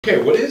Okay,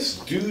 what is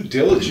due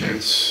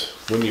diligence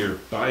when you're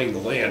buying the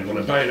land? When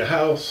I'm buying a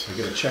house, I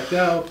get it checked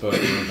out, but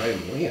when I'm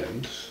buying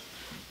land,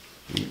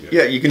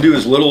 yeah, you can do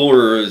as little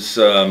or as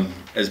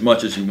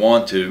much as you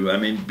want to. I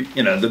mean,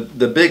 you know,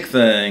 the big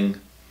thing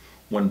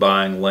when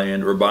buying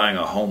land or buying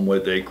a home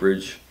with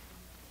acreage,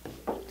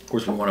 of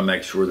course, we want to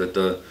make sure that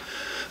the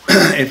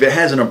if it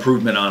has an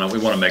improvement on it, we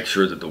want to make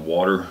sure that the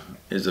water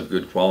is of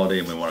good quality,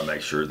 and we want to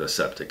make sure the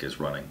septic is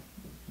running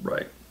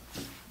right.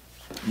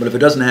 But if it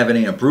doesn't have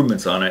any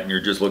improvements on it and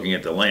you're just looking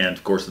at the land,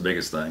 of course the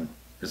biggest thing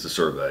is the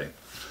survey.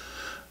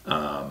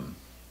 And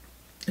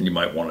you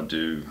might want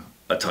to do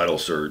a title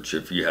search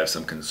if you have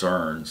some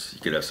concerns.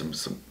 You could have some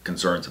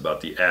concerns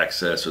about the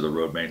access or the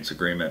road maintenance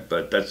agreement,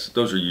 but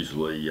those are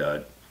usually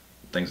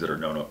things that are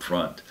known up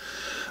front.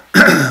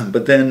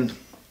 But then,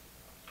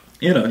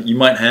 you know, you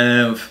might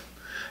have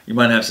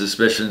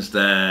suspicions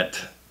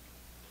that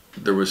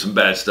there was some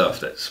bad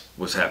stuff that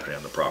was happening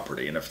on the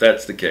property, and if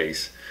that's the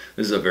case,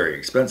 this is a very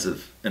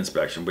expensive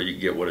inspection, but you can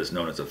get what is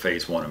known as a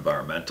phase 1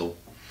 environmental.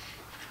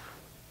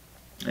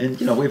 And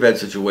you know, we've had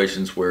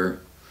situations where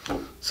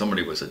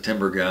somebody was a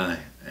timber guy,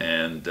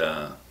 and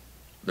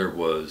there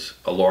was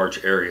a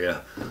large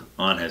area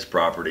on his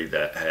property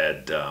that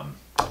had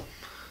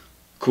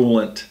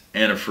coolant,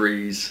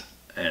 antifreeze,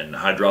 and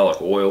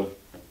hydraulic oil,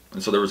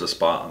 and so there was a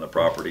spot on the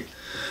property,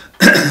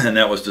 and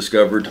that was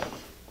discovered.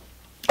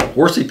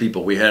 Horsey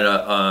people, we had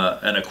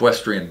an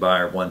equestrian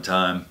buyer one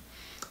time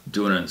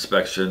doing an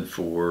inspection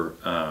for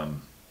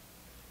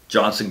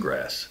Johnson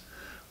grass,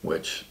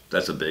 which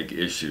that's a big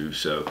issue.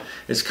 So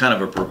it's kind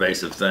of a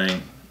pervasive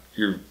thing.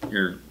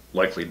 You're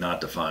likely not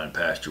to find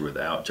pasture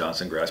without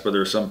Johnson grass, but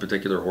there are some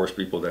particular horse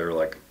people that are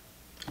like,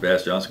 if it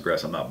has Johnson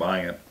grass, I'm not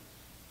buying it.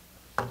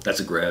 That's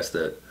a grass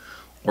that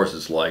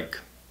horses like,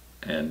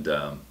 and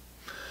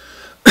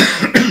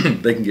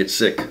they can get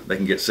sick. They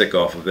can get sick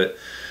off of it.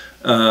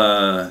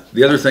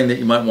 The other thing that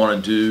you might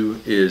want to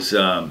do is,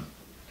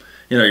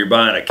 you know, you're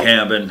buying a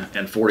cabin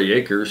and 40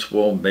 acres,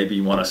 well, maybe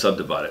you want to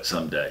subdivide it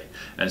someday.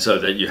 And so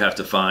that you have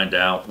to find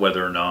out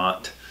whether or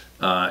not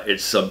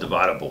it's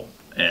subdividable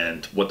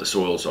and what the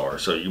soils are.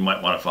 So you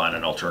might want to find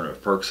an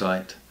alternative perk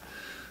site,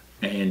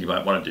 and you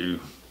might want to do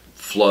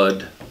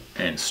flood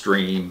and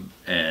stream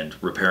and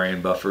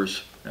riparian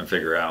buffers and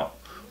figure out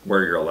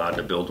where you're allowed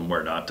to build and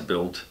where not to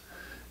build.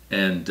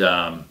 And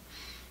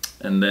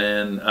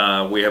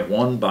then we have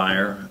one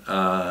buyer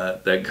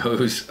that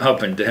goes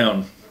up and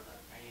down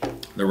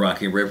the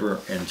Rocky River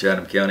in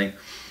Chatham County,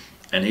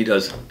 and he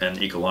does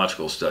an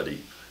ecological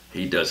study.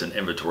 He does an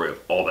inventory of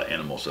all the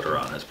animals that are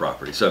on his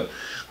property. So,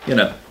 you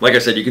know, like I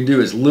said, you can do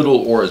as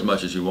little or as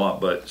much as you want,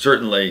 but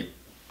certainly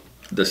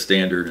the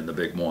standard and the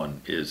big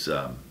one is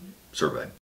survey.